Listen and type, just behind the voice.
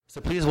So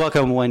please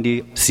welcome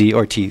Wendy C.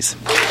 Ortiz.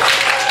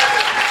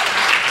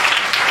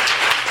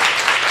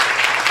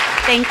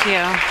 Thank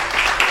you.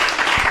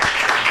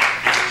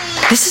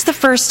 This is the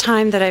first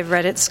time that I've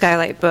read at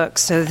Skylight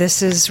Books, so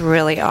this is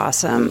really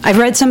awesome. I've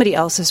read somebody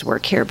else's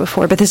work here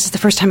before, but this is the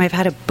first time I've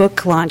had a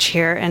book launch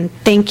here, and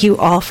thank you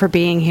all for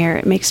being here.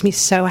 It makes me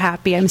so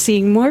happy. I'm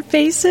seeing more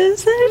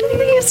faces than I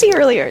didn't see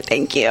earlier.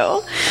 Thank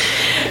you.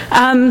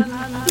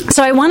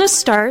 So I want to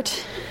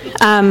start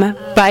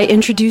by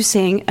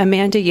introducing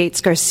Amanda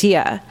Yates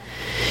Garcia.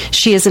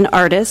 She is an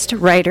artist,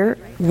 writer,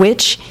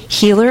 witch,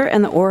 healer,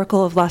 and the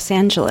Oracle of Los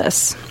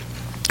Angeles.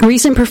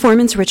 Recent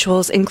performance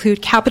rituals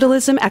include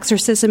capitalism,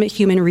 exorcism at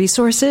human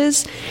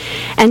resources,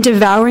 and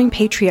devouring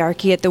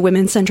patriarchy at the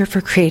Women's Center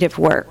for Creative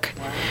Work.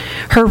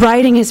 Her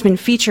writing has been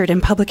featured in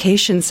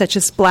publications such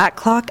as Black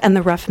Clock and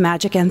the Rough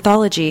Magic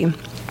Anthology.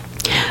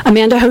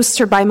 Amanda hosts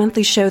her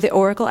bi-monthly show, The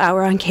Oracle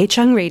Hour, on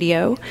K-Chung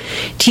Radio,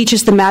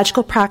 teaches the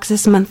Magical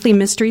Praxis Monthly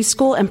Mystery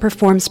School, and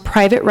performs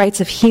private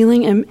rites of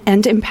healing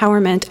and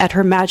empowerment at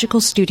her magical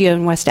studio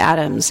in West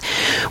Adams,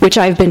 which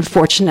I've been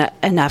fortunate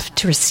enough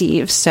to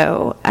receive.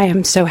 So I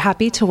am so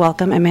happy to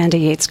welcome Amanda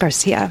Yates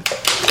Garcia.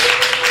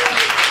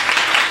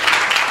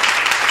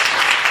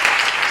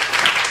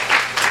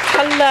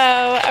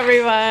 Hello,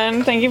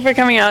 everyone. Thank you for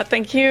coming out.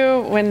 Thank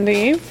you,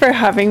 Wendy, for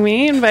having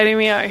me, inviting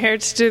me out here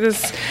to do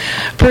this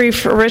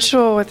brief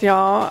ritual with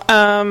y'all.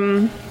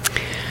 Do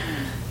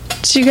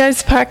you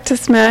guys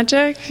practice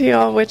magic? You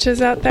all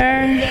witches out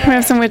there? We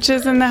have some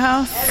witches in the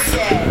house.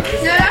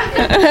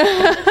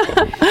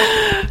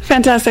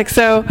 Fantastic.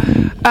 So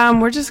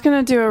we're just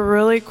going to do a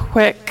really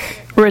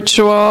quick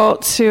ritual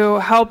to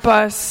help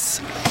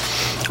us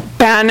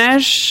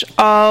banish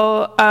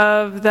all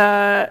of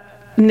the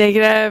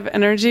negative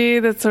energy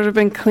that's sort of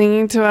been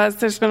clinging to us.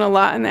 There's been a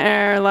lot in the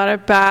air, a lot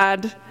of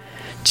bad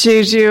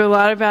juju, a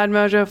lot of bad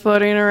mojo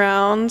floating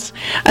around.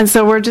 And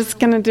so we're just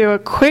going to do a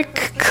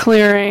quick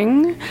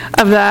clearing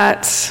of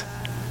that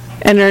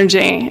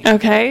energy.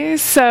 Okay?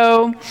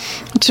 So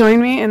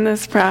join me in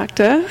this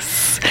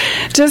practice.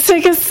 Just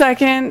take a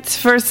second.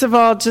 First of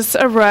all, just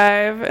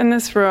arrive in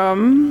this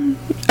room.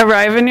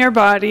 Arrive in your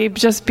body.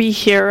 Just be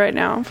here right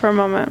now for a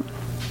moment.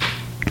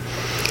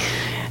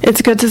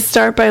 It's good to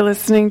start by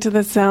listening to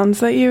the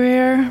sounds that you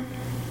hear,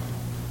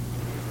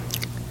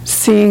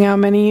 seeing how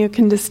many you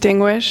can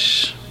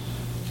distinguish,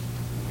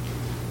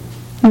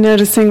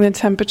 noticing the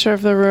temperature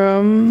of the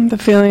room, the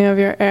feeling of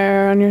your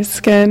air on your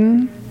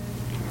skin.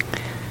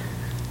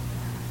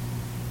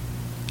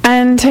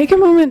 And take a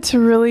moment to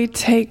really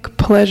take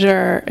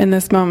pleasure in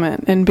this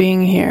moment, in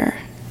being here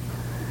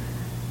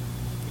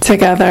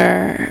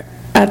together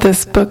at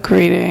this book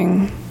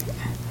reading.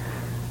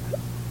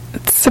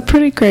 It's a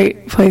pretty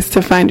great place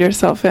to find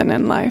yourself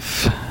in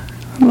life.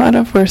 A lot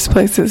of worse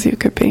places you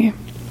could be.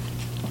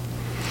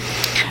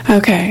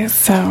 Okay,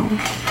 so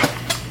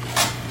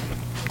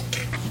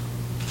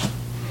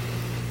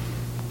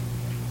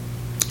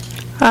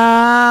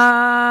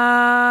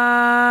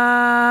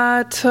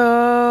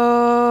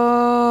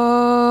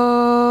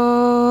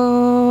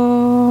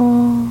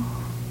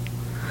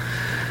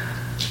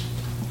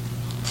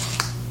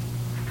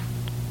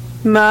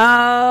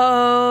Malku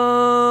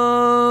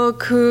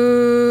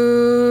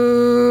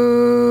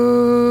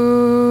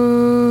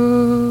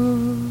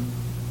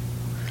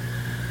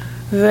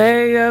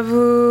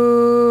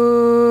Vegavura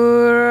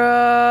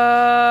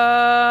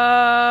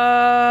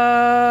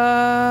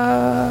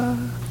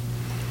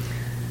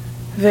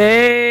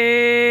Vegadula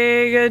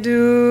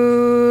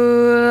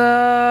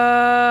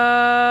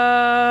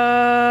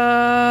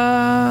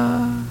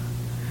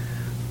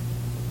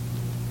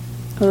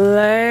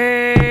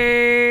Leilam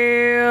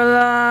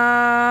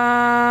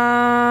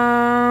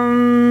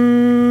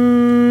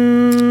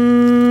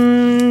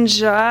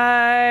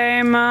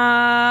Jaima.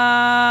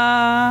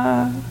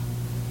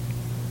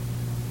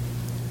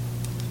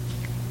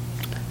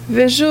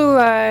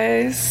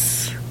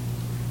 Visualize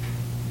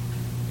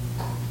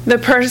the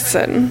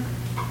person,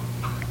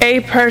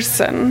 a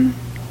person,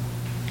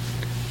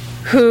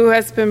 who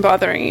has been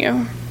bothering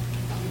you.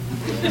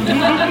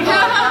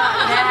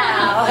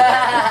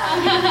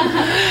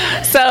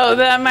 So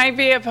that might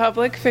be a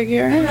public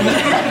figure.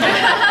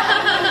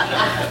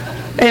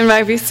 It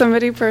might be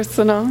somebody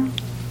personal.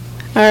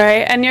 All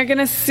right, and you're going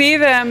to see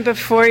them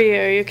before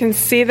you. You can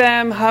see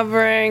them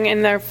hovering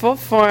in their full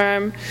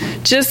form,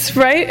 just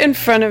right in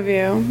front of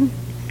you.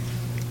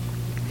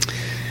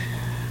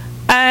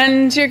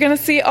 And you're going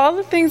to see all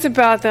the things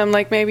about them,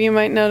 like maybe you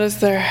might notice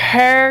their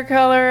hair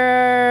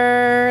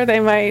color. They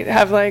might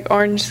have like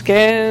orange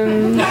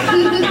skin.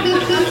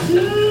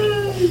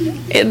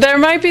 There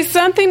might be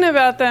something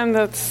about them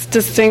that's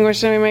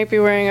distinguishing. They might be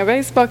wearing a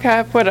baseball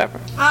cap,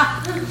 whatever.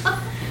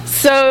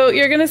 So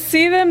you're going to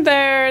see them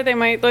there. They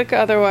might look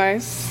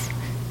otherwise.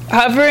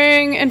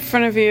 Hovering in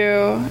front of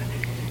you.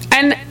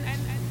 And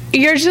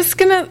you're just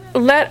going to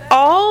let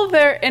all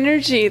their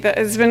energy that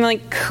has been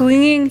like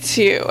clinging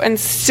to you and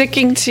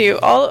sticking to you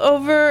all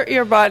over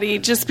your body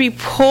just be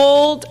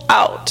pulled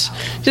out.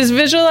 Just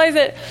visualize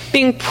it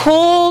being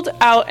pulled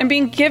out and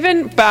being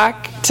given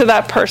back to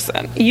that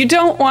person. You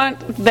don't want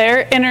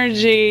their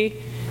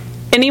energy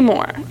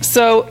anymore.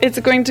 So it's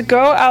going to go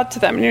out to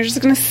them, and you're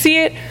just going to see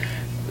it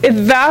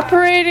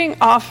evaporating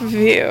off of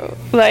you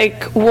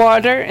like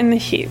water in the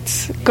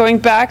heat, going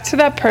back to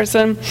that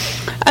person.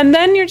 And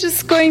then you're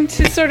just going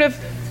to sort of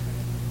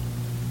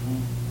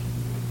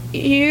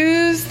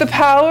use the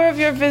power of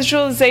your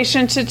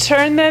visualization to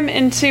turn them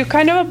into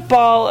kind of a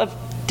ball of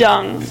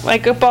dung,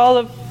 like a ball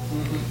of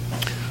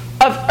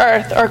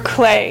earth or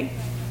clay.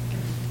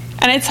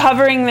 And it's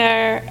hovering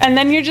there, and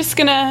then you're just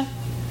going to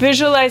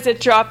visualize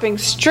it dropping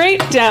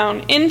straight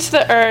down into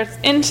the earth,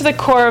 into the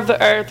core of the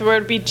earth, where it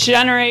would be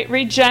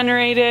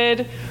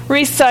regenerated,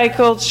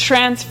 recycled,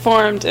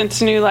 transformed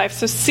into new life.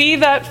 So see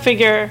that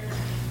figure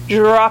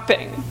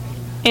dropping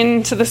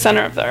into the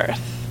center of the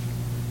earth.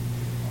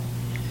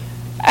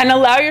 And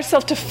allow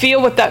yourself to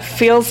feel what that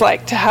feels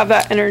like to have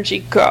that energy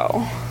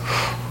go.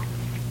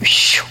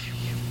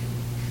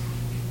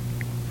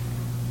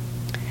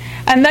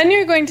 And then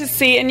you're going to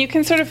see, and you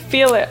can sort of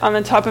feel it on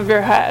the top of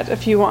your head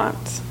if you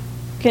want.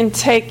 You can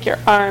take your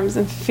arms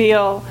and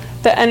feel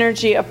the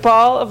energy, a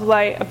ball of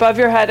light above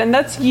your head, and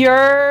that's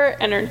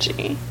your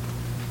energy.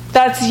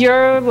 That's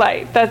your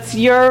light. That's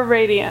your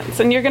radiance.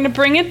 And you're going to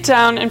bring it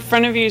down in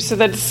front of you so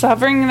that it's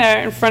hovering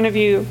there in front of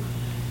you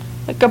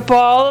like a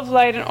ball of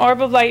light, an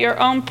orb of light, your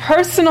own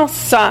personal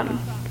sun.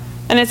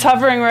 And it's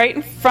hovering right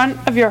in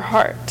front of your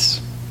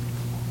heart.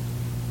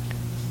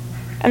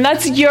 And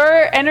that's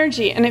your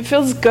energy, and it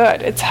feels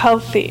good. It's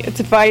healthy. It's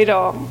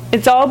vital.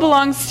 It all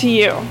belongs to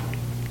you.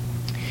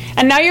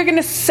 And now you're going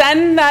to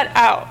send that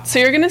out. So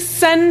you're going to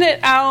send it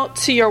out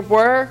to your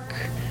work.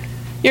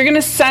 You're going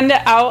to send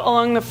it out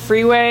along the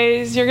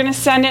freeways. You're going to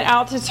send it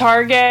out to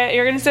Target.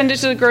 You're going to send it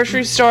to the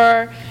grocery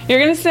store. You're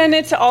going to send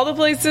it to all the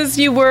places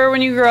you were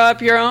when you grew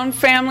up, your own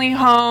family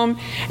home.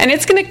 And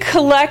it's going to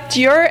collect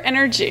your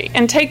energy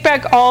and take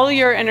back all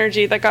your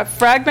energy that got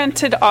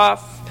fragmented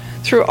off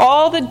through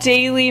all the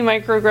daily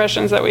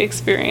microaggressions that we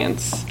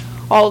experience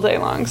all day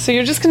long. So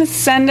you're just going to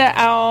send it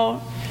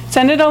out.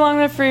 Send it along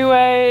the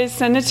freeways.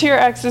 Send it to your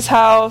ex's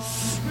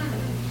house.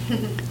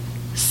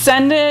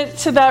 Send it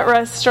to that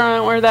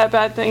restaurant where that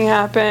bad thing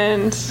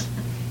happened.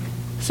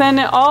 Send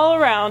it all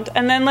around,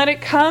 and then let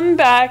it come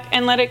back,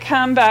 and let it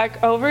come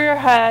back over your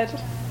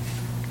head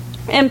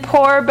and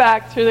pour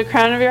back through the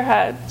crown of your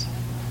head,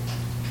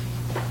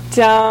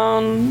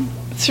 down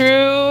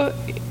through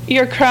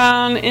your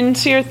crown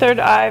into your third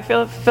eye.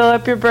 Fill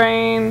up your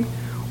brain.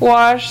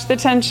 Wash the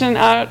tension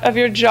out of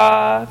your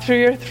jaw, through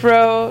your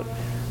throat.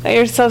 Let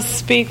yourself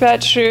speak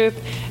that truth,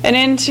 and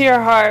into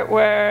your heart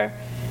where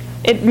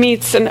it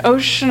meets an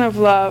ocean of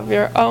love,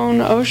 your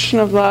own ocean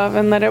of love,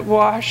 and let it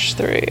wash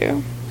through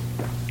you.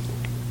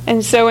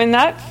 And so in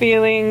that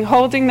feeling,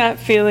 holding that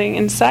feeling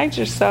inside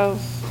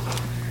yourself,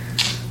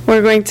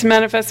 we're going to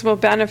manifest, we'll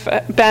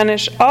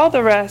banish all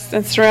the rest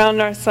and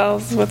surround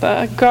ourselves with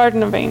a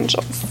garden of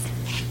angels.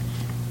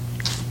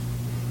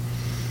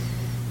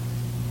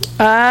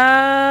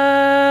 Ato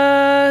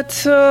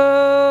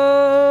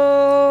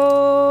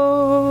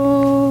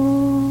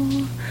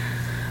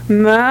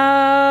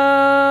Malkuth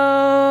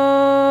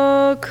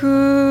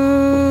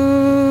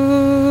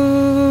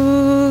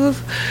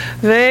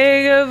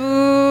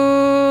Vegavura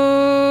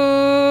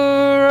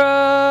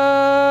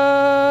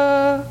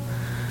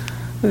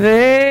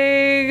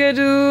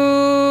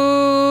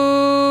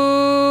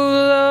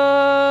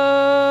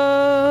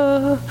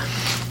Vegadula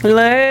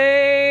Leilam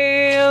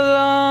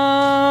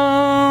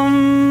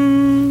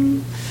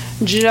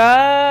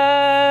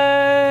Jaima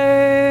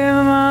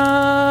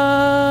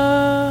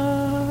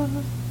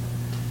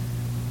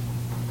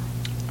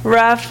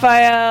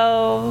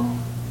Raphael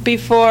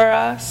before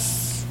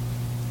us,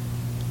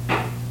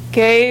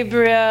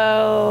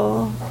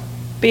 Gabriel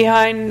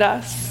behind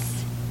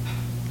us,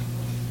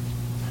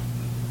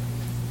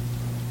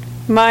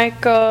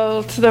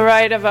 Michael to the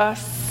right of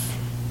us,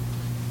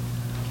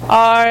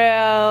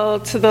 Ariel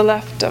to the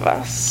left of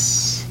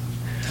us.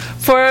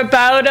 For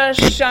about us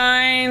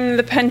shine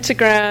the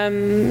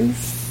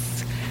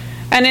pentagrams,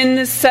 and in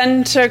the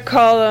center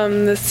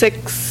column the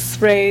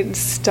six-rayed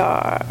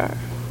star.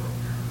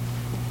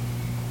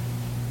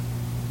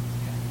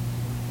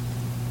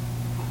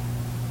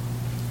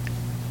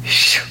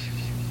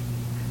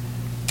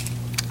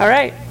 All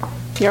right,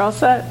 you're all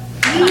set.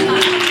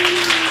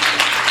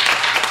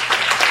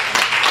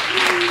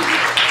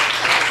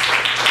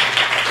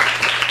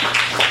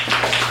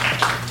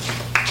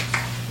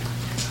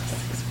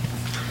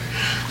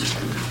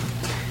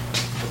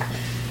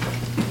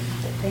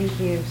 Thank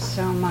you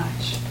so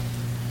much.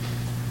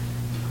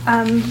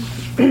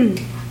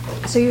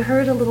 So you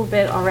heard a little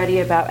bit already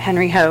about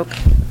Henry Hoke.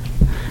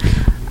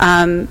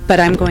 But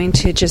I'm going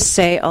to just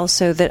say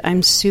also that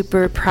I'm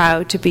super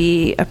proud to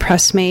be a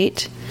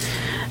pressmate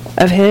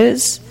of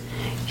his.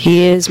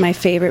 He is my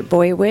favorite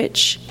boy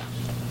witch.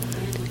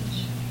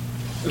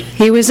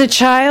 He was a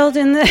child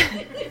in the...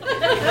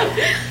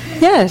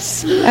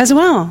 Yes, as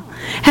well.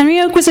 Henry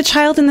Hoke was a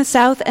child in the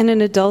South and an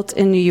adult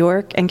in New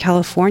York and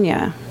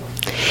California.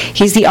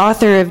 He's the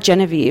author of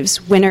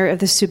Genevieve's, winner of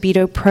the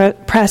Subito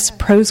Press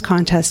Prose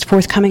Contest,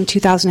 forthcoming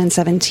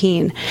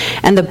 2017,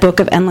 and the Book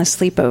of Endless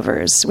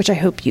Sleepovers, which I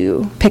hope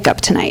you pick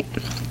up tonight.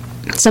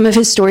 Some of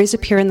his stories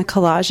appear in The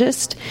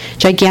Collagist,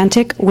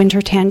 Gigantic,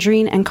 Winter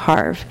Tangerine, and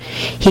Carve.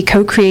 He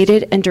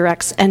co-created and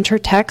directs Enter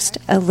Text,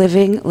 a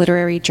living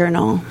literary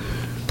journal.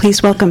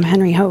 Please welcome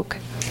Henry Hoke.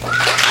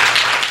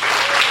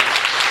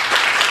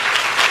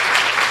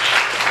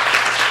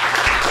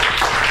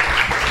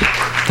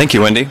 Thank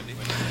you, Wendy.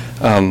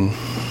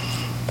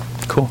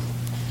 Cool.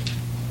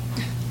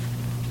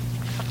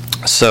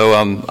 So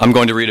I'm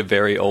going to read a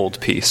very old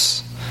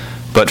piece,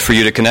 but for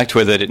you to connect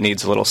with it, it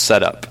needs a little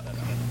setup.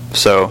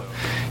 So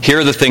here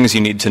are the things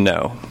you need to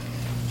know.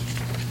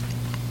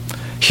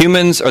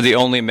 Humans are the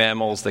only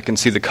mammals that can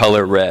see the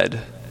color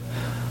red.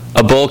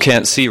 A bull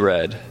can't see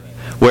red.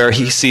 Where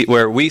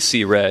we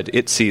see red,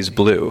 it sees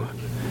blue,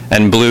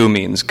 and blue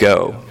means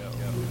go.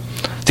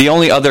 The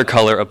only other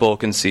color a bull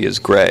can see is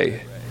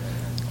gray.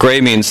 Gray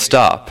means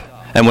stop,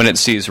 and when it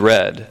sees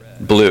red,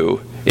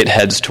 blue, it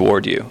heads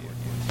toward you,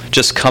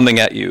 just coming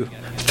at you,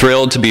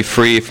 thrilled to be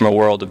free from a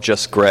world of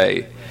just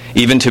gray,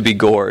 even to be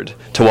gored,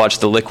 to watch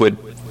the liquid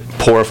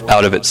pour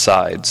out of its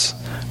sides,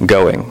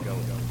 going.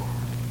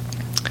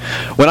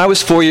 When I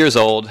was 4 years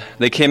old,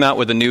 they came out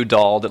with a new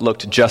doll that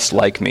looked just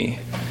like me,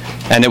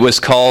 and it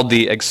was called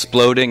the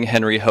Exploding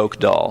Henry Hoke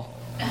doll.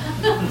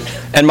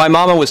 And my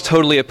mama was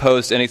totally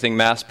opposed to anything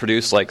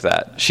mass-produced like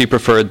that. She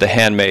preferred the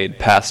handmade,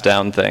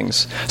 passed-down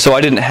things. So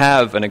I didn't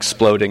have an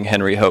exploding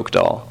Henry Hoke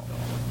doll,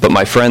 but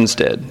my friends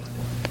did.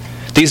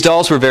 These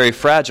dolls were very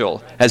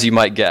fragile, as you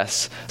might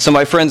guess, so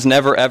my friends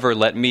never ever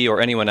let me or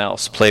anyone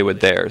else play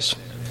with theirs.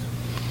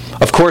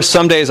 Of course,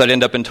 some days I'd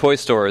end up in toy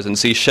stores and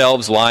see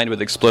shelves lined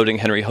with exploding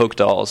Henry Hoke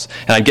dolls,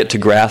 and I'd get to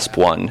grasp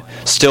one,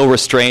 still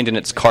restrained in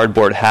its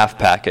cardboard half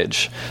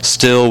package,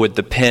 still with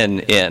the pin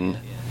in.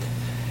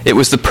 It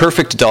was the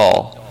perfect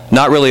doll,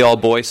 not really all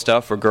boy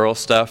stuff or girl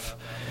stuff.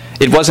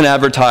 It wasn't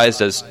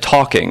advertised as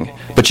talking,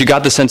 but you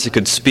got the sense it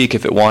could speak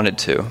if it wanted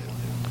to,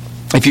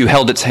 if you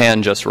held its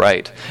hand just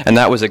right, and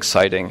that was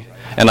exciting,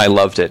 and I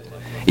loved it,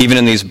 even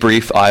in these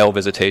brief aisle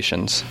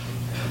visitations.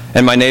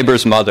 And my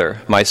neighbor's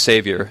mother, my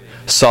savior,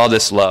 saw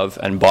this love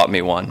and bought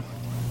me one.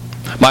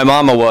 My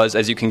mama was,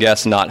 as you can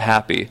guess, not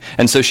happy,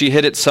 and so she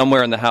hid it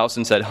somewhere in the house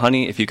and said,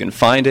 "Honey, if you can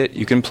find it,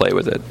 you can play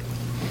with it."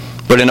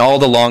 But in all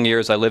the long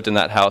years I lived in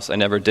that house, I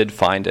never did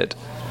find it,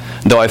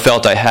 though I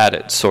felt I had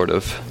it, sort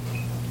of.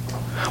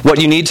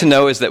 What you need to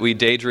know is that we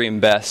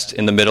daydream best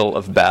in the middle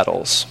of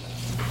battles.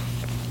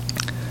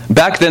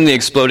 Back then, the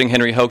exploding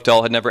Henry Hoke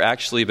doll had never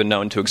actually been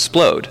known to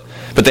explode,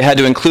 but they had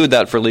to include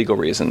that for legal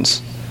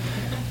reasons.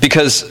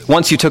 Because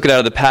once you took it out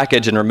of the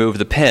package and removed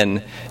the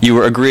pin, you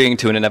were agreeing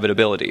to an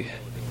inevitability.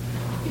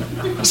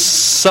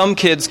 Some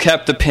kids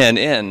kept the pin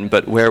in,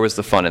 but where was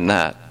the fun in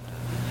that?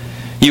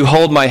 You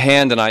hold my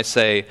hand and I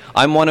say,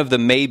 "I'm one of the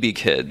maybe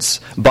kids.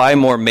 Buy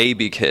more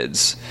maybe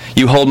kids."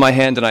 You hold my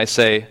hand and I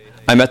say,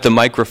 "I'm at the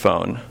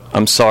microphone.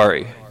 I'm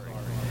sorry."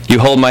 You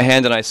hold my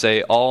hand and I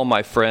say, "All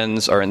my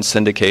friends are in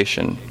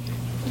syndication."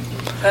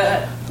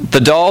 The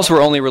dolls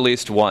were only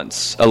released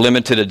once, a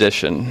limited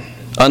edition.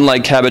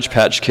 Unlike Cabbage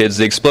Patch Kids,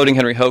 the Exploding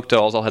Henry Hoke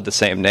dolls all had the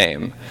same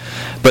name.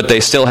 But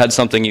they still had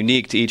something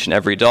unique to each and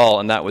every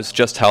doll, and that was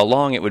just how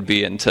long it would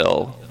be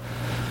until...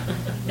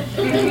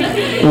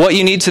 What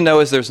you need to know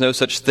is there's no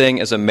such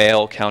thing as a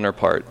male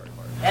counterpart.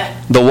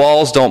 The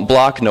walls don't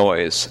block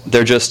noise,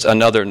 they're just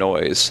another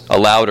noise, a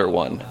louder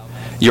one.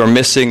 You're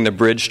missing the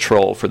bridge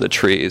troll for the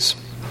trees.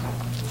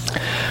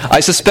 I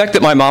suspect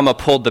that my mama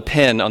pulled the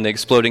pin on the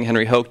Exploding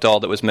Henry Hoke doll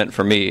that was meant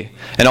for me,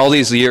 and all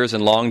these years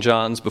in long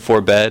johns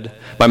before bed,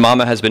 my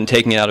mama has been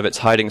taking it out of its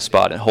hiding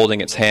spot and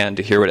holding its hand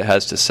to hear what it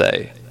has to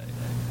say.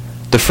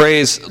 The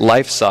phrase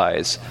life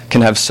size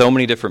can have so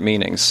many different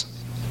meanings.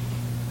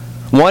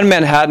 One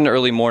Manhattan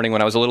early morning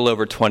when I was a little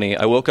over 20,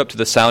 I woke up to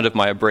the sound of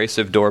my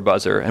abrasive door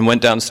buzzer and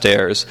went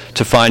downstairs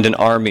to find an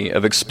army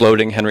of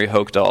exploding Henry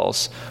Hoke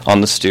dolls on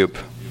the stoop.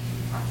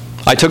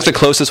 I took the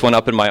closest one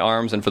up in my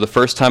arms, and for the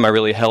first time I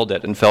really held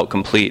it and felt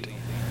complete.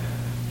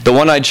 The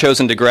one I'd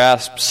chosen to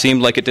grasp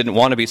seemed like it didn't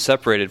want to be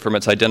separated from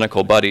its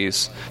identical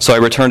buddies, so I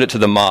returned it to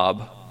the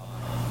mob.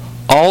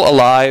 All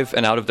alive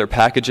and out of their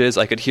packages,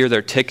 I could hear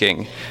their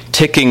ticking,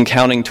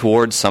 counting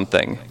towards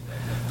something.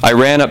 I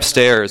ran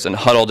upstairs and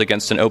huddled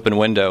against an open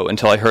window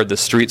until I heard the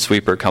street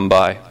sweeper come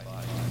by.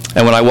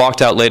 And when I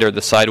walked out later,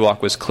 the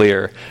sidewalk was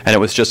clear, and it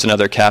was just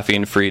another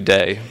caffeine-free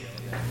day.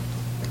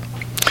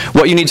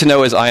 What you need to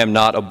know is I am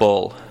not a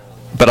bull,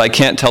 but I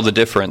can't tell the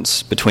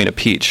difference between a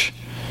peach.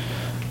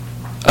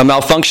 A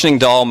malfunctioning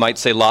doll might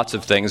say lots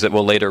of things it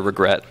will later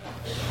regret.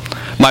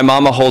 My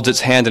mama holds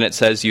its hand and it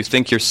says, "You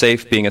think you're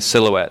safe being a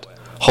silhouette."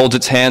 Holds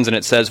its hands and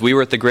it says, "We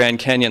were at the Grand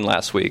Canyon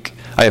last week.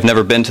 I have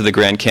never been to the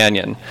Grand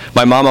Canyon."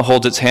 My mama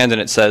holds its hand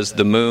and it says,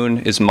 "The moon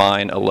is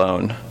mine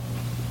alone."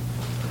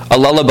 A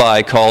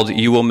lullaby called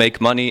 "You Will Make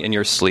Money in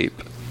Your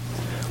Sleep."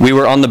 We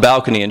were on the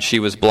balcony and she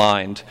was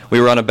blind. We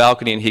were on a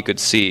balcony and he could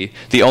see.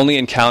 The only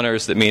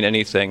encounters that mean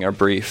anything are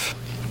brief.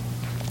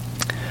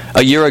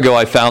 A year ago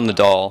I found the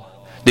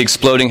doll. the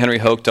exploding Henry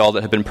Hoke doll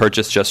that had been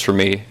purchased just for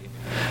me.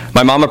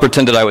 My mama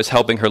pretended I was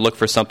helping her look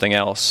for something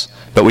else,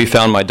 but we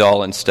found my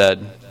doll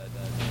instead.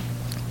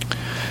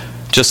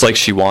 Just like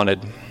she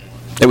wanted.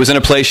 It was in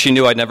a place she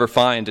knew I'd never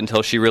find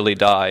until she really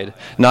died,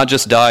 not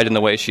just died in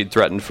the way she'd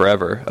threatened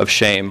forever, of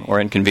shame or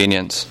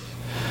inconvenience.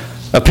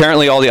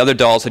 Apparently all the other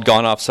dolls had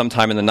gone off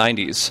sometime in the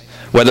 90s,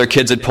 whether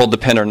kids had pulled the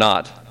pin or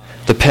not.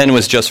 The pin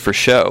was just for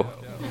show.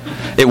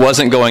 It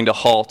wasn't going to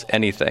halt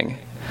anything.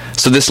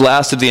 So this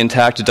last of the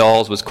intact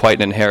dolls was quite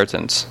an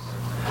inheritance.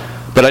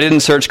 But I didn't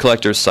search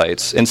collectors'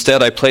 sites.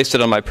 Instead, I placed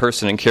it on my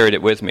person and carried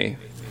it with me.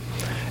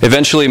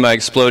 Eventually, my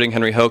exploding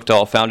Henry Hoke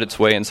doll found its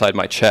way inside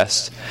my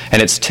chest,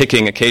 and its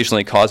ticking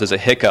occasionally causes a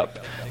hiccup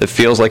that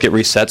feels like it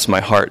resets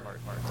my heart.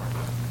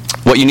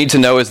 What you need to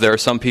know is there are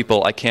some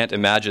people I can't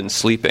imagine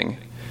sleeping.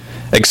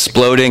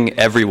 Exploding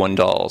everyone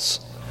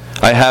dolls.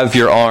 I have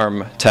your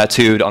arm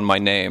tattooed on my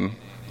name.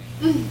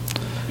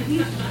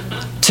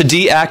 To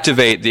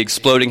deactivate the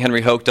exploding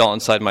Henry Hoke doll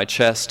inside my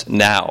chest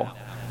now,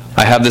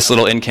 I have this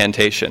little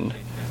incantation,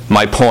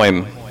 my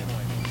poem.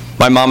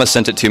 My mama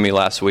sent it to me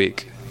last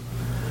week.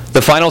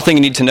 The final thing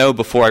you need to know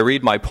before I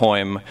read my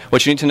poem,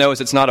 what you need to know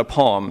is it's not a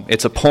poem,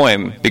 it's a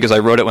poem because I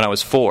wrote it when I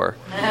was 4.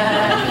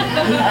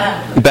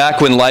 Back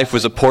when life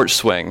was a porch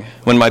swing,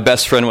 when my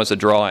best friend was a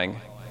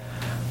drawing.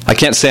 I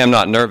can't say I'm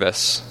not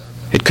nervous.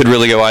 It could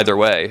really go either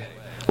way,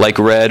 like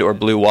red or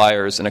blue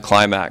wires in a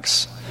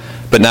climax.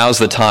 But now's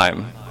the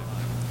time.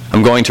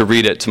 I'm going to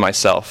read it to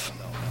myself.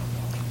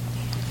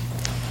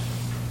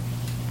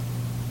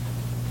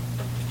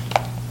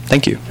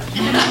 Thank you.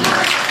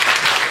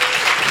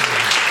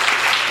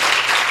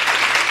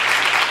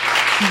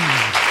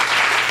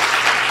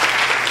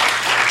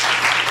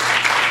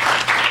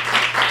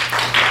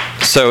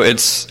 So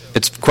it's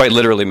quite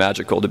literally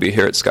magical to be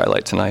here at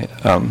Skylight tonight.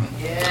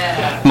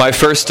 My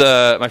first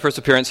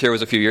appearance here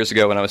was a few years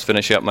ago when I was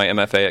finishing up my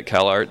MFA at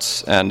Cal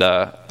Arts, and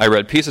I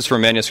read pieces from a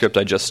manuscript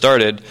I just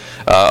started,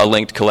 a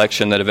linked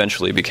collection that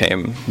eventually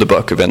became the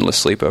Book of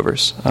Endless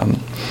Sleepovers.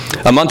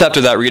 A month after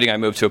that reading, I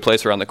moved to a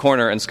place around the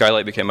corner, and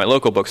Skylight became my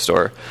local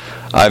bookstore.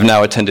 I've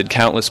now attended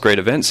countless great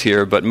events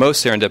here, but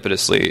most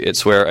serendipitously,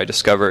 it's where I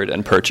discovered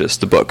and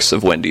purchased the books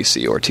of Wendy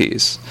C.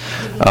 Ortiz.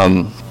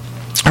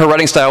 Her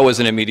writing style was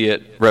an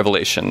immediate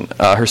revelation.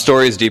 Her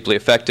story is deeply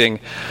affecting.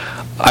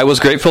 I was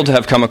grateful to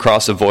have come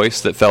across a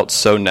voice that felt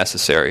so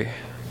necessary.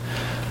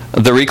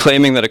 The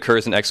reclaiming that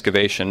occurs in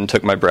Excavation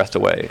took my breath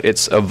away.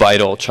 It's a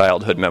vital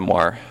childhood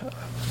memoir,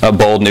 a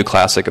bold new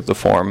classic of the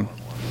form.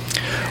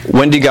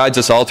 Wendy guides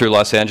us all through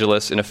Los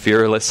Angeles in a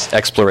fearless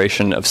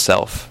exploration of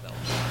self.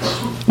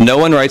 No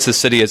one writes the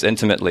city as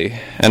intimately,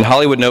 and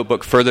Hollywood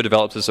Notebook further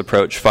develops this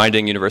approach,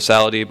 finding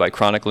universality by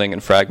chronicling in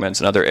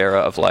fragments another era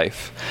of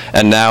life.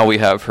 And now we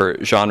have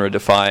her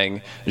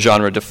genre-defining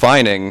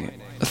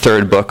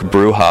third book,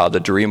 Bruja, the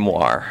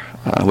dreamoir,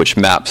 which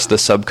maps the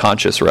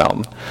subconscious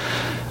realm.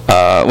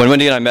 When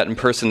Wendy and I met in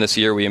person this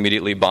year, we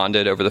immediately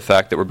bonded over the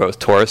fact that we're both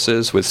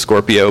Tauruses with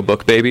Scorpio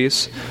book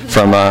babies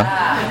from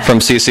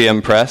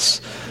CCM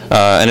Press.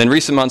 And in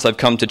recent months, I've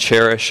come to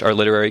cherish our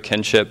literary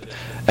kinship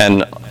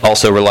and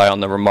also rely on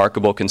the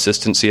remarkable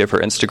consistency of her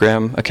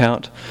Instagram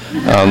account.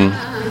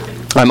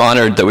 I'm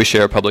honored that we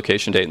share a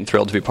publication date and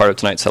thrilled to be part of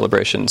tonight's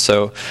celebration.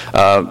 So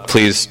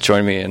please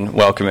join me in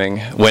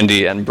welcoming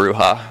Wendy and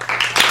Bruja.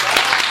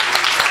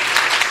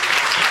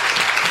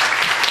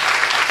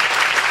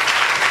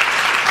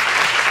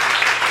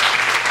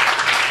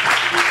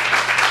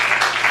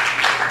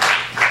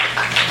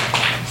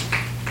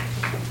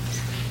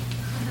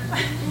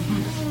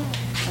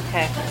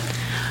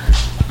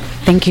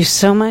 Thank you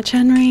so much,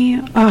 Henry.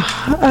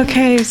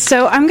 Okay,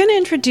 so I'm going to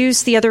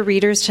introduce the other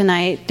readers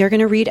tonight. They're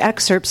going to read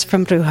excerpts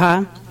from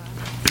Bruja.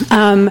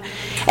 And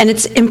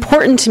it's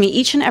important to me,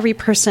 each and every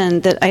person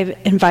that I've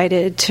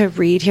invited to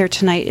read here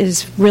tonight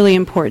is really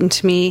important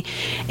to me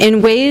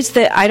in ways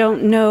that I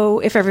don't know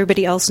if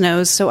everybody else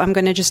knows, so I'm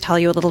going to just tell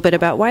you a little bit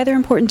about why they're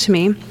important to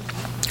me.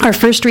 Our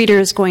first reader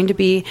is going to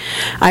be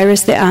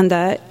Iris de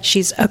Anda.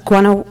 She's a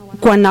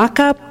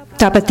Guanaca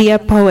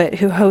Tapatía poet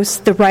who hosts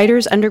the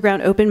Writers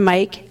Underground Open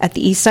Mic at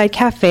the Eastside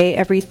Cafe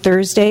every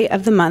third Thursday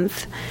of the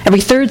month,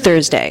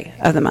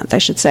 I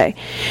should say,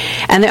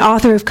 and the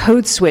author of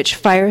Code Switch,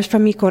 Fires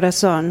from Mi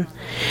Corazón.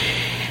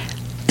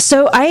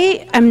 So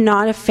I am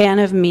not a fan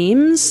of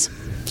memes,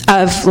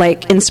 of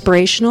like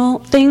inspirational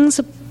things,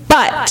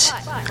 but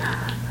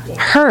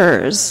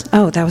hers,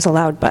 that was a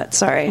loud but,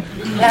 sorry.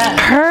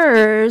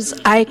 Hers,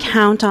 I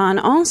count on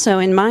also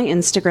in my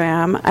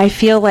Instagram. I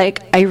feel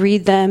like I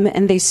read them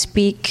and they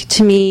speak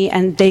to me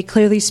and they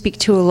clearly speak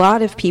to a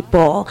lot of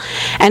people.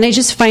 And I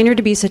just find her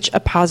to be such a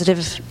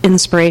positive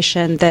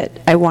inspiration that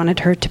I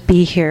wanted her to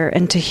be here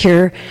and to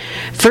hear,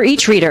 for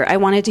each reader, I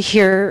wanted to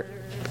hear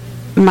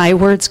my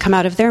words come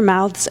out of their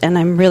mouths, and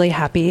I'm really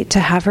happy to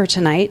have her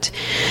tonight.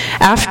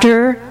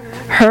 After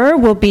her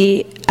will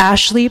be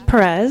Ashley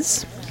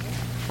Perez.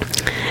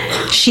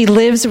 She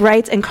lives,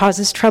 writes, and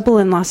causes trouble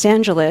in Los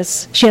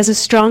Angeles. She has a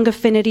strong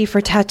affinity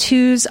for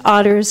tattoos,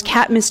 otters,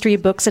 cat mystery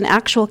books, and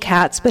actual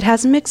cats, but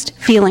has mixed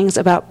feelings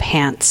about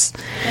pants.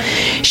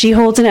 She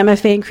holds an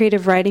MFA in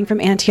creative writing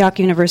from Antioch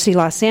University,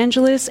 Los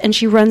Angeles, and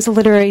she runs the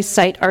literary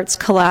site Arts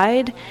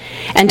Collide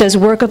and does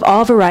work of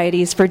all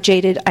varieties for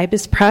Jaded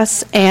Ibis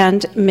Press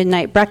and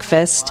Midnight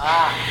Breakfast.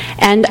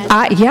 And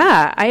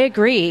I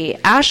agree.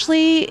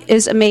 Ashley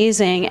is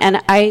amazing,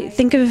 and I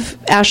think of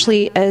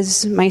Ashley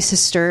as my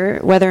sister,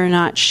 whether or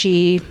not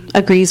she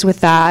agrees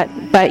with that.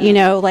 But,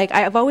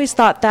 I've always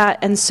thought that,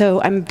 and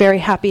so I'm very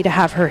happy to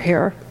have her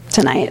here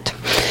tonight.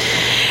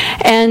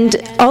 And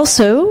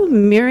also,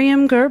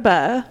 Miriam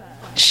Gerba.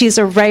 She's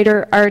a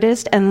writer,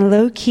 artist, and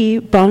low-key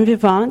bon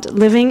vivant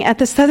living at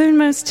the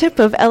southernmost tip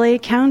of LA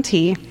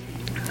County.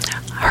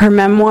 Her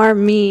memoir,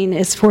 Mean,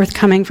 is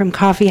forthcoming from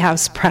Coffee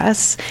House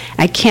Press.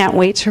 I can't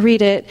wait to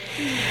read it.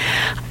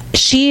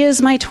 She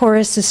is my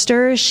Taurus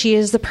sister. She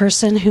is the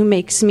person who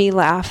makes me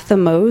laugh the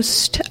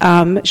most.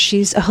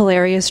 She's a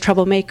hilarious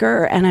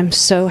troublemaker, and I'm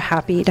so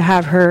happy to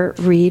have her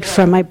read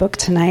from my book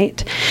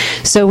tonight.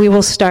 So we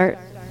will start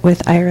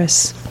with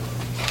Iris.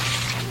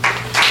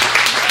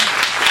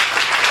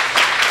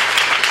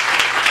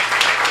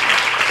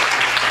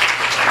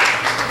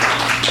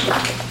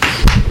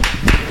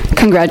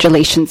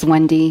 Congratulations,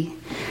 Wendy.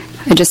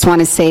 I just want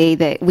to say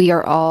that we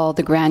are all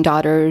the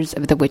granddaughters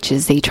of the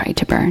witches they tried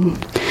to burn.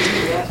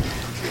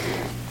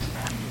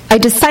 I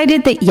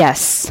decided that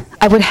yes,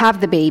 I would have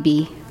the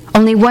baby.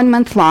 Only 1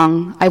 month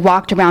long, I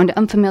walked around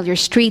unfamiliar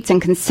streets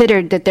and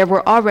considered that there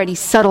were already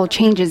subtle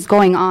changes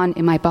going on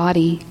in my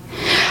body.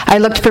 I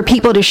looked for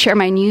people to share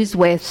my news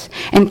with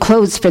and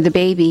clothes for the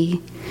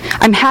baby.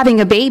 I'm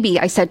having a baby,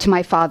 I said to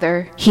my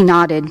father. He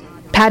nodded,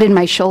 patted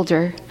my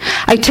shoulder.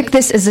 I took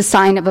this as a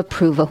sign of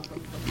approval.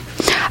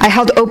 I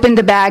held open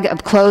the bag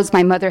of clothes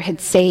my mother had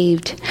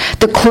saved,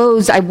 the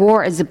clothes I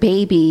wore as a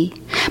baby.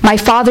 My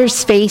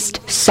father's face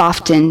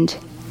softened,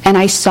 and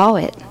I saw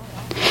it.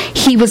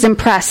 He was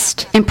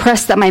impressed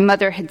that my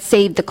mother had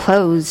saved the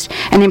clothes,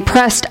 and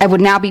impressed I would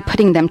now be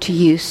putting them to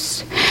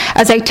use.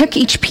 As I took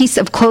each piece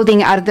of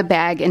clothing out of the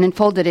bag and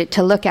unfolded it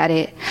to look at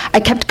it, I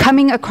kept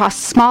coming across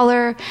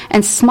smaller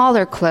and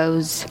smaller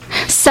clothes,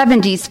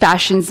 70s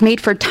fashions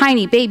made for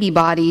tiny baby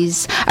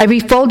bodies. I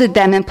refolded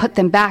them and put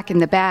them back in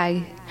the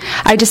bag.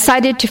 I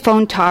decided to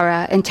phone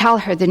Tara and tell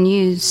her the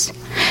news.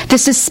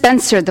 "This is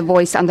Spencer," the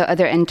voice on the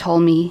other end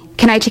told me.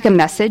 "Can I take a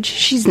message?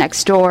 She's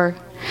next door."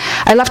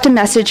 I left a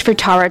message for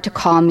Tara to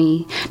call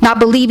me, not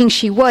believing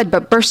she would,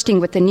 but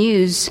bursting with the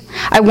news.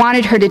 I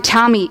wanted her to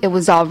tell me it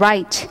was all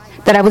right,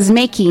 that I was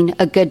making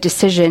a good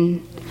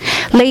decision.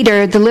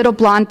 Later, the little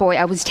blonde boy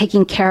I was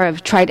taking care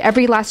of tried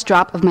every last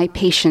drop of my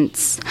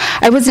patience.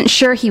 I wasn't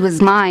sure he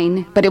was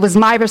mine, but it was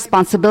my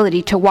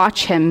responsibility to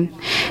watch him,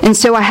 and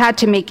so I had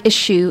to make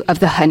issue of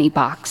the honey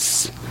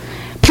box.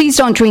 "Please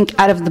don't drink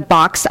out of the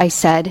box," I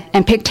said,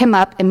 and picked him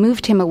up and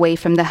moved him away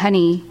from the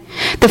honey.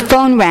 The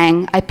phone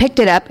rang. I picked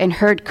it up and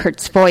heard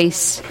Kurt's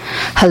voice.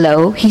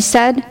 "Hello," he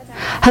said.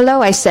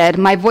 "Hello," I said.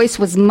 My voice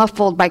was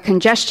muffled by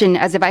congestion,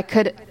 as if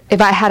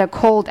I had a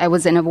cold I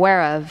wasn't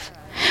aware of.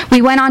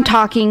 We went on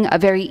talking, a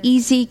very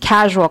easy,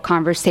 casual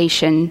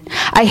conversation.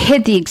 I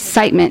hid the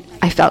excitement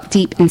I felt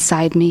deep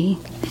inside me.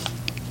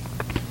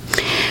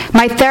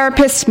 My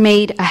therapist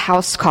made a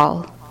house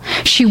call.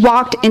 She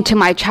walked into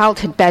my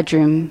childhood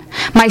bedroom.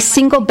 My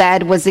single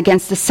bed was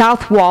against the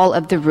south wall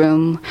of the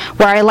room,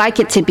 where I like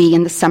it to be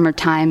in the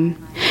summertime.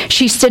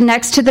 She stood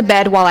next to the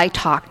bed while I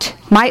talked.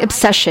 My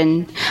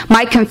obsession,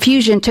 my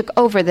confusion took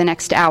over the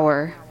next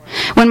hour.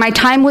 When my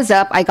time was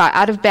up, I got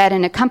out of bed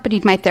and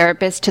accompanied my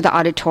therapist to the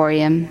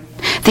auditorium.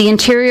 The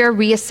interior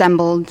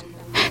resembled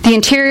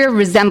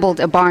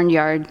a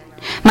barnyard.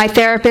 My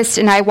therapist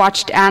and I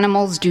watched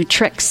animals do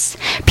tricks.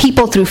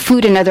 People threw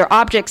food and other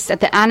objects at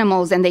the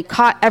animals, and they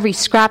caught every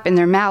scrap in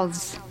their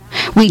mouths.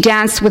 We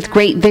danced with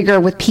great vigor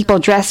with people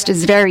dressed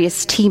as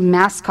various team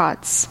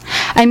mascots.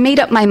 I made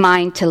up my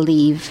mind to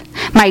leave.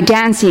 My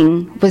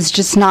dancing was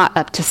just not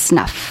up to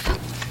snuff.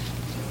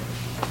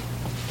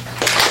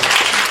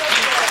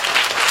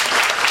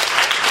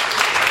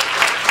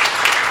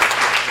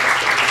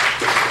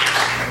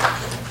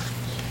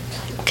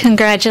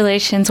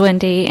 Congratulations,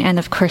 Wendy, and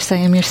of course I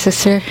am your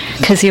sister,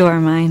 because you are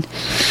mine.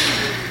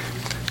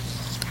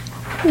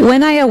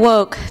 When I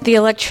awoke, the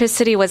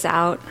electricity was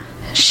out,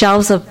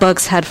 shelves of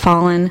books had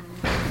fallen,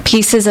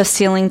 pieces of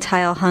ceiling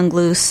tile hung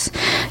loose,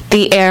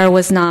 the air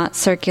was not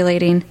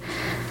circulating.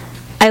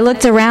 I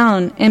looked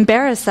around,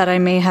 embarrassed that I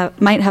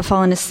might have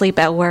fallen asleep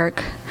at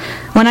work.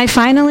 When I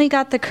finally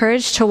got the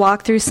courage to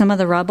walk through some of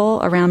the rubble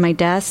around my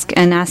desk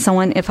and ask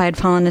someone if I had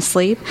fallen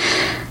asleep,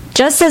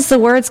 just as the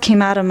words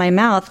came out of my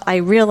mouth, I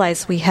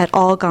realized we had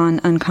all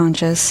gone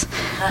unconscious,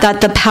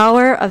 that the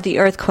power of the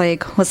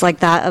earthquake was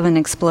like that of an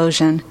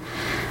explosion.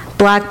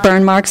 Black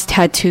burn marks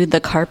tattooed the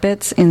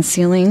carpets and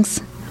ceilings.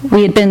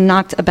 We had been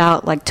knocked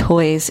about like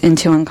toys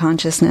into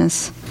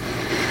unconsciousness.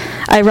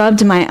 I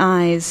rubbed my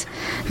eyes.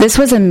 This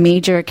was a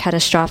major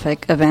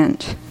catastrophic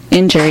event.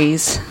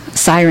 Injuries,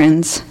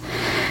 sirens.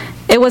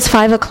 It was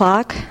 5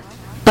 o'clock.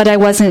 but I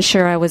wasn't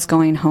sure I was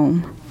going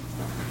home.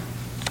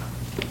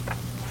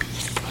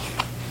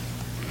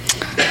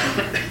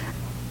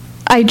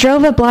 I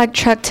drove a black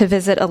truck to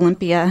visit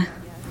Olympia.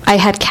 I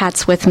had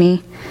cats with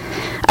me.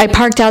 I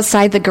parked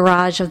outside the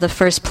garage of the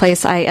first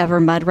place I ever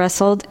mud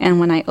wrestled, and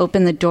when I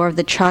opened the door of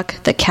the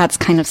truck, the cats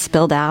kind of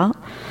spilled out.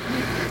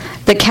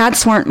 The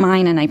cats weren't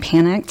mine, and I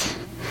panicked.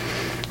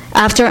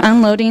 After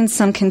unloading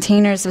some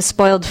containers of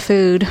spoiled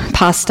food,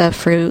 pasta,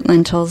 fruit,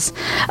 lentils,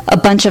 a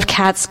bunch of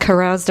cats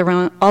caroused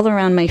all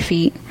around my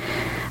feet.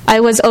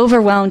 I was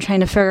overwhelmed trying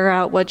to figure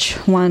out which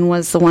one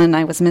was the one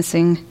I was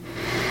missing.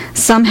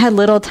 Some had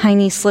little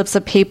tiny slips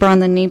of paper on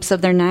the napes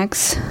of their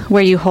necks,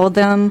 where you hold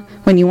them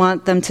when you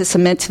want them to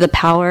submit to the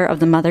power of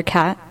the mother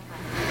cat.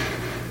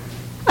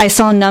 I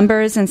saw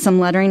numbers and some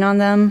lettering on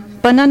them,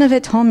 but none of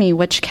it told me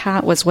which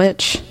cat was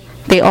which.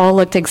 They all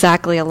looked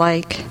exactly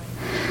alike.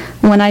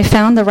 When I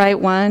found the right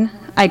one,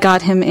 I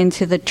got him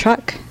into the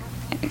truck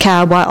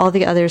cab while all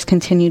the others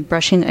continued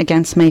brushing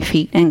against my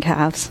feet and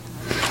calves.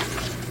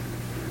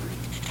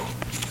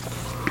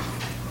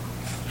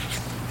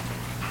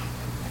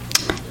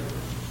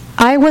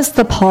 I was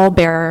the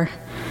pallbearer.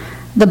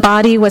 The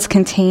body was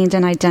contained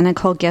in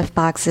identical gift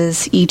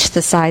boxes, each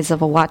the size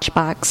of a watch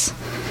box.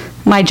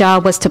 My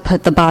job was to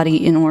put the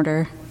body in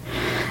order.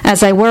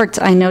 As I worked,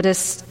 I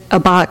noticed a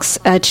box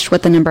etched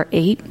with the number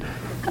 8,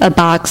 a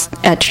box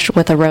etched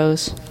with a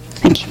rose.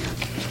 Thank you.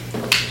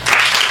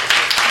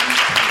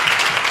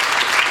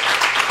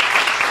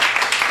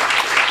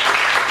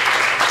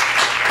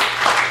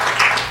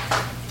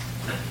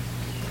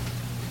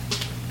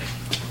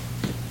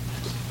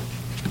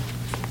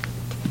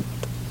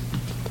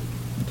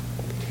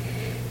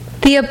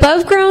 The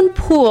above-ground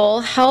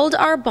pool held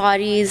our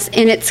bodies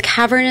in its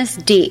cavernous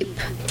deep.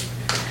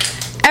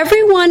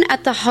 Everyone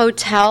at the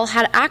hotel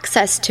had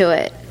access to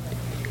it.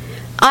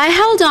 I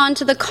held on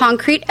to the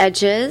concrete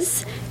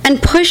edges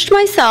and pushed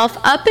myself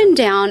up and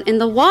down in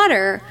the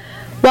water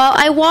while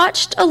I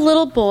watched a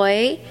little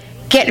boy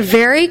get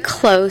very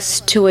close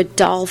to a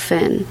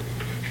dolphin,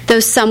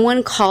 though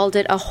someone called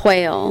it a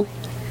whale,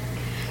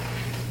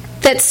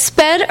 that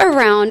sped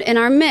around in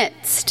our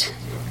midst,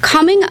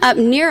 coming up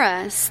near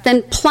us,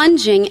 then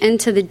plunging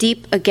into the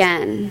deep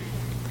again.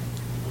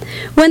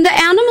 When the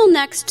animal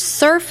next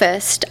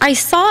surfaced, I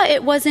saw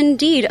it was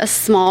indeed a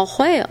small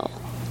whale.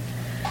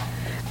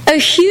 A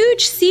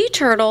huge sea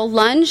turtle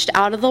lunged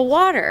out of the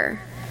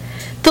water.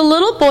 The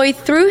little boy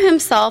threw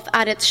himself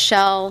at its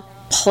shell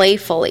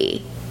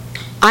playfully.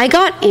 I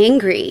got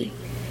angry.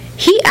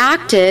 He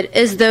acted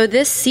as though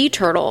this sea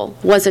turtle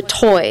was a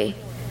toy.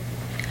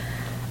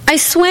 I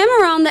swam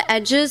around the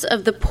edges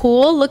of the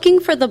pool looking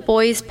for the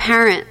boy's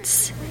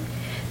parents.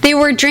 They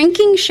were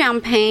drinking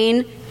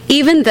champagne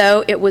even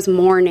though it was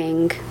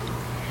morning.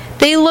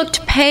 They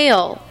looked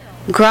pale,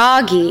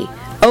 groggy,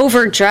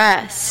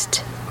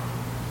 overdressed.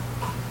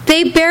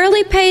 They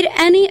barely paid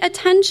any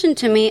attention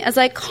to me as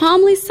I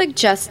calmly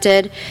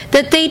suggested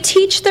that they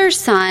teach their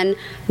son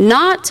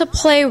not to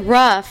play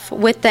rough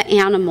with the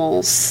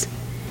animals.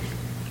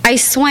 I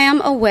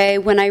swam away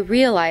when I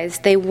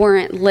realized they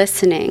weren't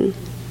listening.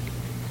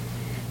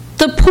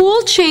 The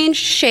pool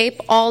changed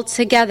shape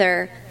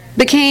altogether,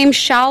 became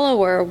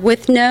shallower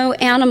with no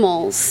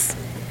animals.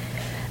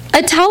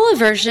 A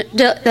television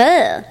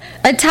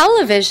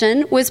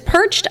was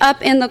perched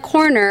up in the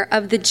corner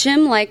of the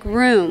gym-like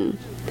room.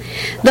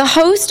 The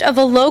host of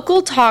a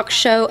local talk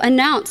show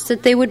announced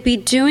that they would be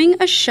doing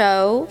a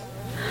show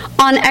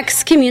on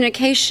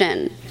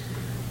excommunication,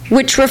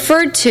 which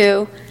referred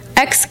to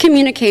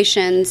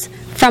excommunications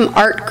from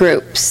art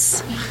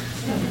groups.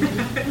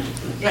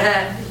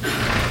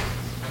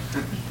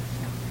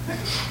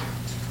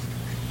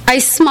 I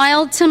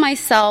smiled to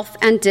myself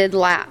and did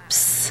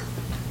laps.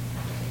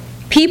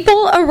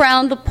 People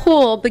around the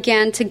pool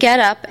began to get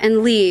up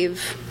and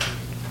leave.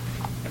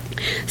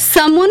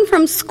 Someone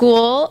from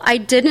school I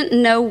didn't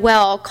know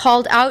well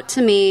called out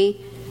to me,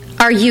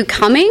 "Are you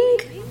coming?"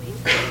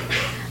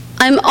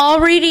 "I'm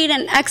already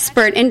an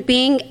expert in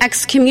being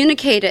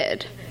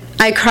excommunicated,"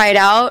 I cried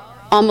out,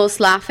 almost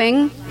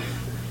laughing.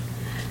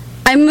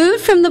 I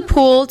moved from the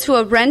pool to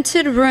a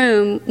rented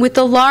room with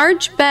a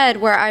large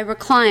bed where I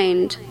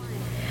reclined.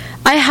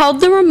 I held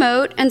the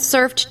remote and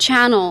surfed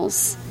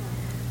channels.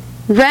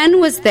 Ren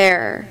was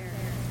there.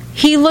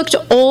 He looked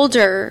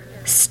older,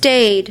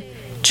 staid,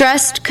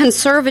 dressed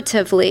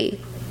conservatively.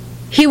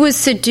 He was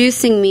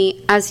seducing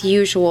me as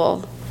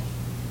usual.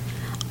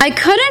 I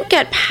couldn't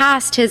get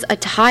past his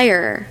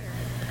attire.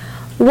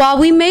 While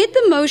we made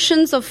the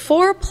motions of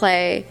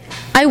foreplay,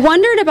 I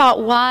wondered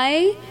about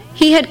why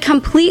he had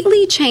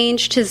completely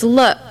changed his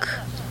look.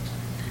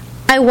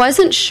 I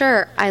wasn't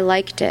sure I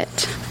liked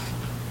it.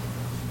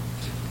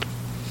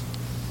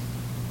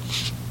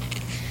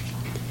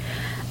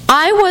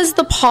 I was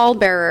the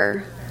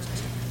pallbearer.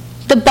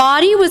 The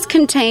body was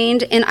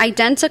contained in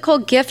identical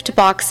gift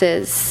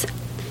boxes,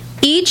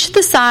 each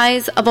the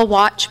size of a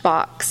watch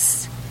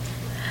box.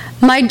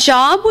 My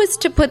job was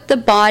to put the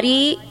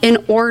body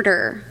in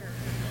order.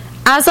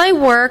 As I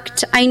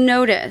worked, I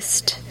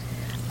noticed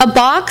a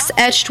box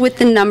etched with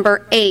the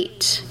number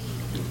 8,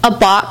 a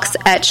box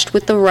etched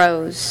with a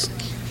rose.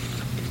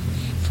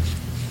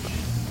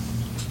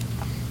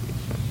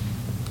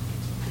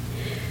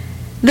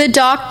 The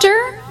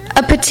doctor,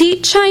 a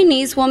petite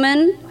Chinese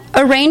woman,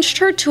 arranged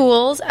her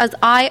tools as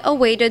I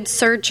awaited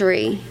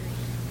surgery.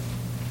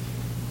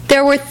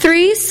 There were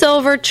 3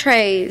 silver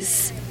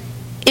trays.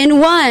 In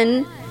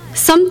one,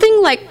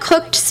 something like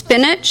cooked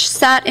spinach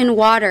sat in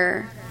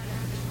water.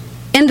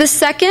 In the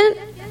second,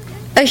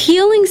 a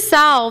healing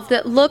salve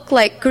that looked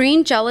like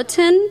green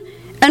gelatin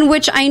and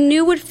which I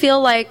knew would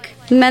feel like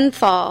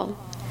menthol.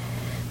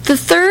 The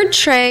third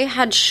tray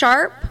had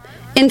sharp,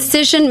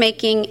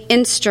 incision-making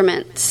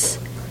instruments.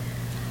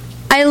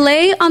 I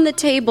lay on the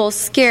table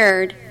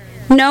scared,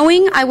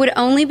 knowing I would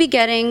only be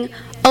getting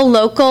a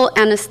local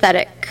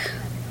anesthetic.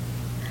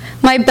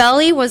 My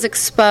belly was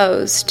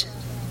exposed.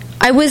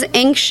 I was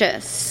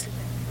anxious.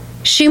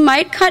 She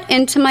might cut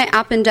into my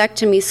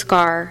appendectomy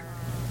scar.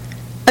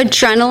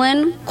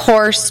 Adrenaline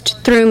coursed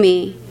through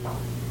me.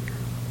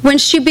 When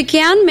she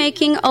began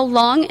making a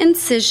long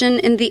incision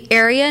in the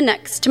area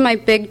next to my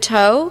big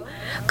toe,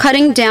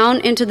 cutting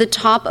down into the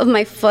top of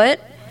my foot,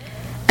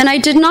 and I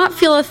did not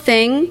feel a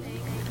thing,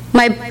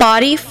 my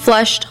body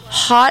flushed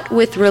hot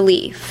with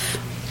relief.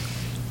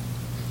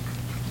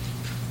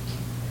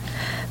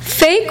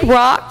 Fake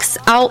rocks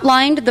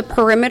outlined the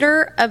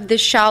perimeter of the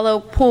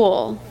shallow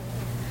pool.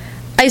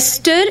 I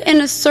stood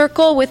in a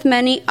circle with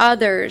many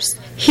others,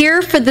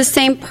 here for the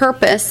same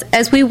purpose,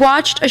 as we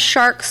watched a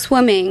shark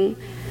swimming,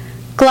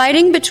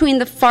 gliding between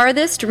the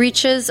farthest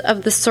reaches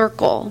of the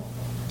circle.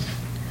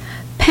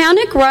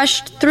 Panic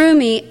rushed through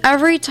me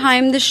every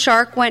time the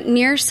shark went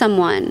near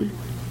someone.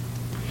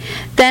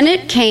 Then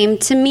it came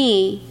to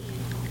me.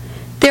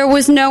 There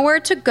was nowhere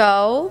to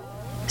go,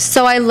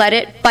 so I let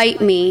it bite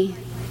me.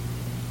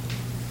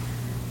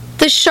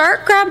 The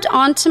shark grabbed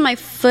onto my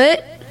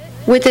foot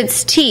with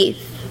its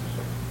teeth.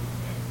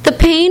 The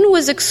pain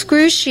was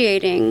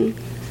excruciating.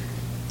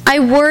 I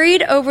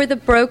worried over the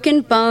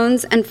broken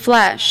bones and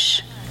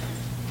flesh.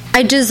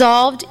 I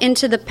dissolved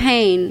into the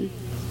pain.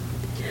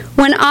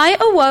 When I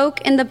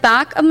awoke in the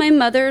back of my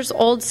mother's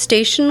old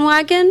station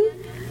wagon,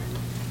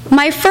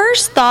 my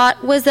first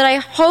thought was that I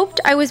hoped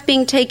I was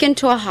being taken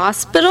to a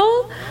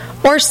hospital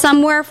or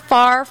somewhere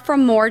far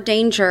from more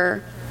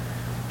danger.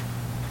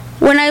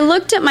 When I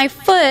looked at my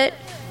foot,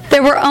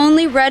 there were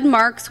only red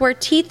marks where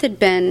teeth had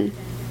been.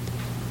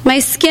 My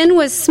skin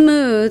was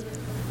smooth,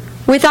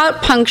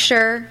 without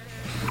puncture,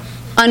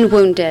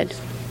 unwounded.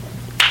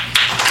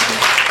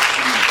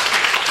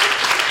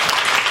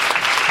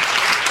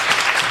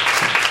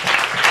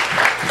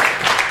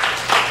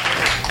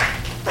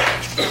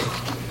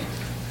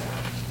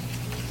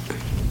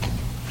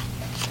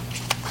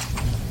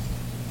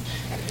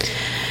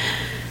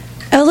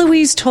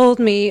 Eloise told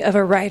me of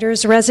a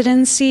writer's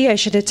residency I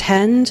should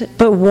attend,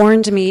 but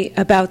warned me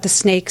about the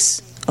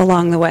snakes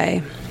along the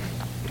way.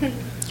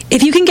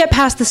 If you can get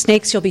past the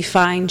snakes, you'll be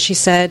fine, she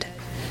said.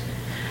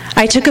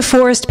 I took a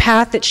forest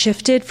path that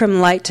shifted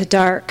from light to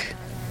dark.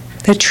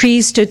 The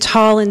trees stood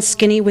tall and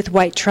skinny with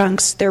white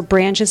trunks, their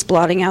branches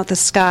blotting out the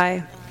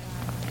sky.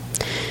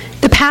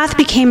 The path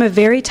became a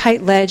very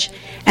tight ledge,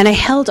 and I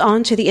held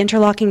on to the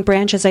interlocking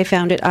branches I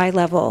found at eye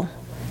level.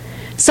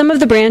 Some of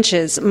the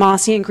branches,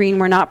 mossy and green,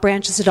 were not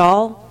branches at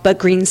all, but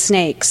green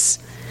snakes.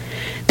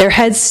 Their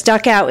heads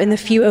stuck out in the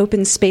few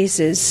open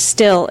spaces,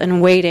 still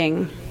and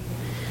waiting.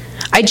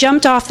 I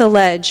jumped off the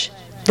ledge.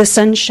 The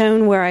sun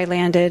shone where I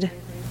landed.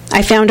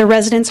 I found a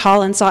residence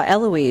hall and saw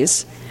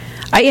Eloise.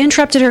 I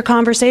interrupted her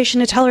conversation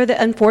to tell her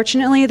that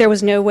unfortunately there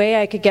was no way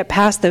I could get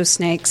past those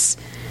snakes.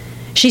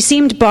 She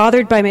seemed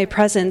bothered by my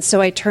presence,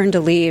 so I turned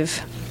to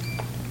leave.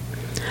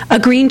 A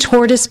green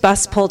tortoise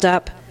bus pulled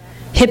up.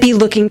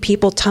 Hippie-looking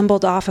people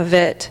tumbled off of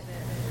it.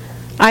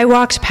 I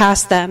walked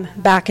past them,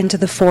 back into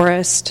the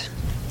forest.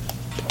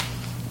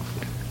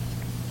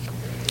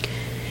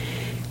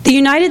 The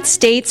United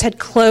States had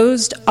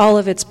closed all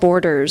of its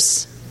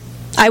borders.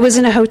 I was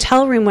in a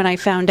hotel room when I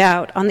found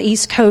out, on the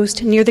East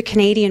Coast, near the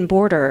Canadian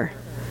border.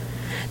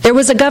 There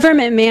was a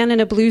government man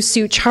in a blue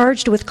suit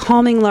charged with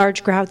calming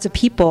large crowds of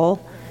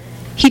people.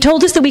 He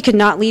told us that we could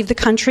not leave the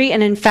country,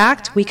 and in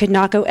fact, we could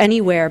not go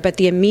anywhere but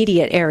the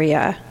immediate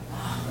area.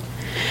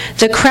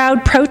 The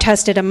crowd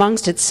protested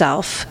amongst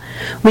itself.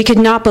 We could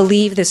not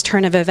believe this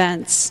turn of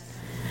events.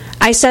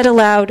 I said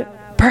aloud,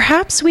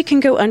 "Perhaps we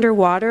can go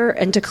underwater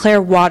and declare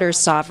water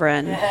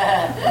sovereign."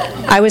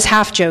 I was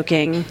half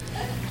joking.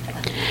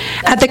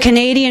 At the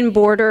Canadian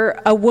border,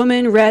 a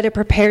woman read a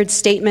prepared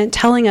statement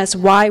telling us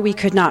why we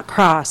could not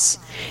cross.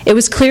 It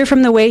was clear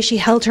from the way she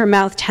held her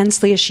mouth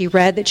tensely as she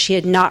read that she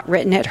had not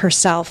written it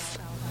herself.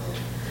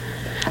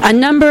 A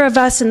number of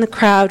us in the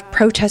crowd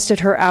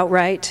protested her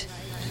outright.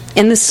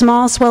 In the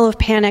small swell of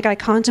panic, I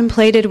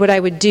contemplated what I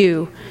would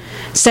do: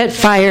 set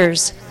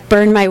fires,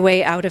 burn my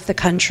way out of the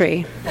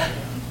country.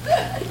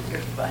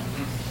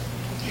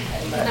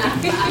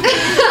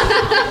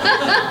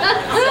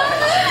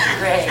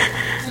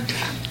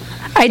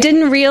 I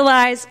didn't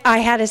realize I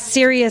had a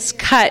serious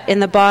cut in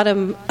the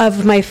bottom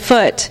of my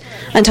foot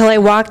until I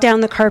walked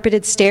down the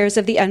carpeted stairs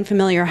of the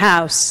unfamiliar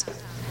house.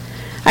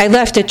 I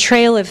left a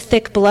trail of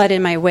thick blood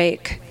in my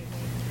wake.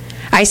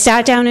 I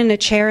sat down in a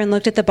chair and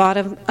looked at the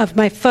bottom of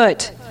my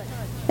foot,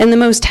 and the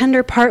most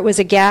tender part was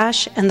a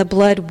gash, and the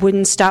blood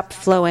wouldn't stop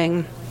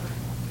flowing.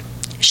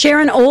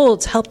 Sharon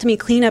Olds helped me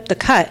clean up the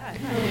cut.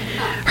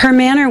 Her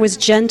manner was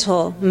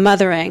gentle,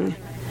 mothering.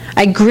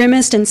 I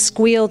grimaced and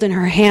squealed in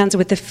her hands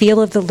with the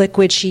feel of the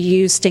liquid she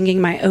used stinging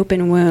my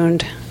open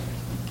wound.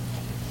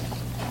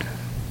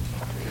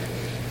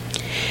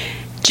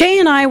 Jay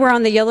and I were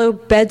on the yellow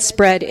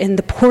bedspread in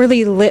the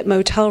poorly lit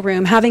motel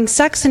room, having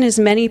sex in as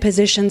many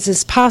positions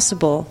as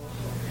possible.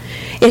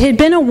 It had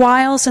been a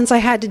while since I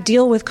had to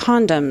deal with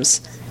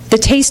condoms. The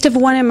taste of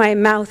one in my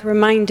mouth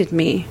reminded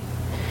me.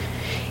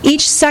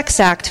 Each sex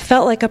act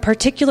felt like a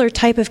particular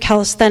type of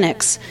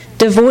calisthenics,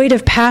 devoid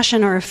of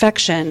passion or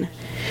affection.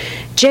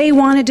 Jay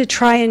wanted to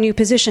try a new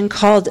position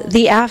called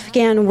the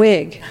Afghan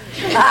wig.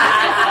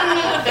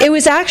 It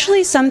was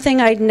actually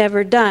something I'd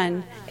never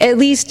done. At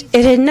least,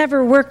 it had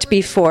never worked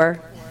before.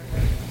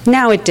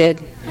 Now it did.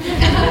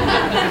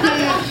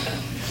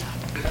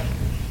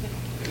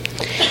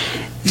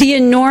 The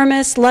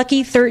enormous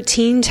Lucky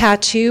 13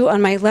 tattoo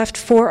on my left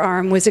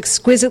forearm was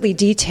exquisitely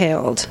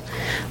detailed.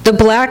 The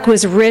black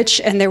was rich,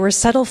 and there were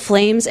subtle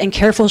flames and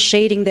careful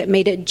shading that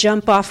made it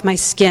jump off my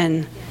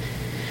skin.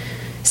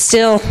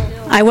 Still,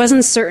 I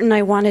wasn't certain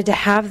I wanted to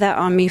have that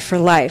on me for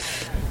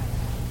life.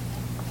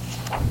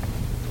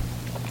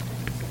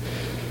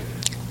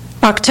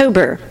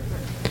 October.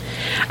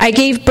 I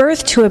gave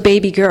birth to a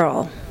baby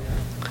girl.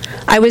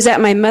 I was at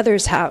my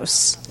mother's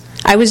house.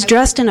 I was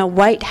dressed in a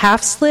white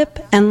half-slip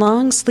and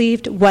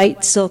long-sleeved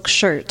white silk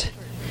shirt.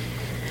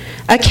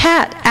 A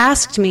cat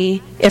asked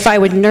me if I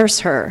would nurse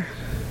her.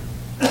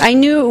 I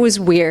knew it was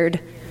weird.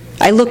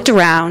 I looked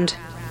around.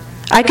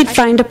 I could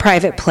find a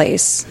private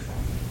place.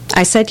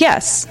 I said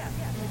yes.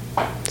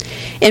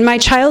 In my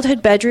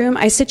childhood bedroom,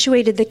 I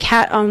situated the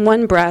cat on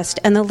one breast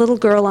and the little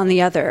girl on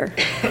the other.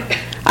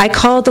 I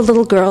called the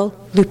little girl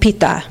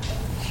Lupita.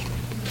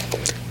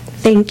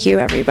 Thank you,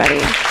 everybody.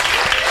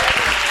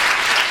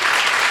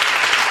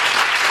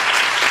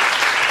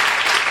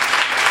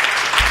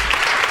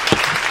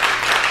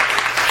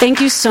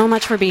 Thank you so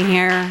much for being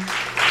here.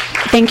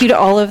 Thank you to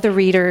all of the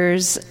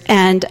readers.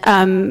 And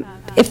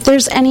if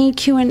there's any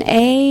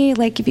Q&A,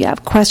 like if you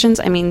have questions,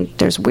 I mean,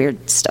 there's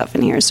weird stuff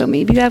in here, so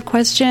maybe you have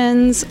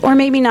questions, or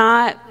maybe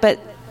not, but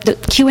the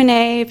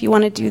Q&A, if you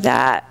want to do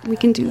that, we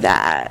can do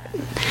that.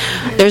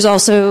 There's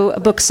also a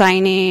book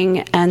signing,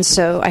 and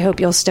so I hope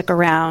you'll stick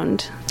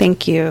around.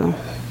 Thank you.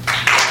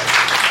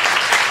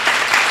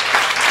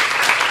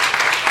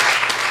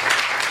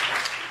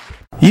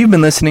 You've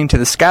been listening to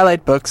the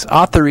Skylight Books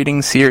Author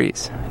Reading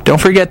Series. Don't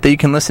forget that you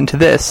can listen to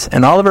this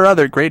and all of our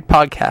other great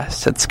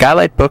podcasts at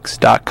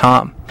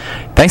skylightbooks.com.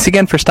 Thanks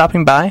again for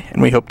stopping by, and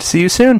we hope to see you soon.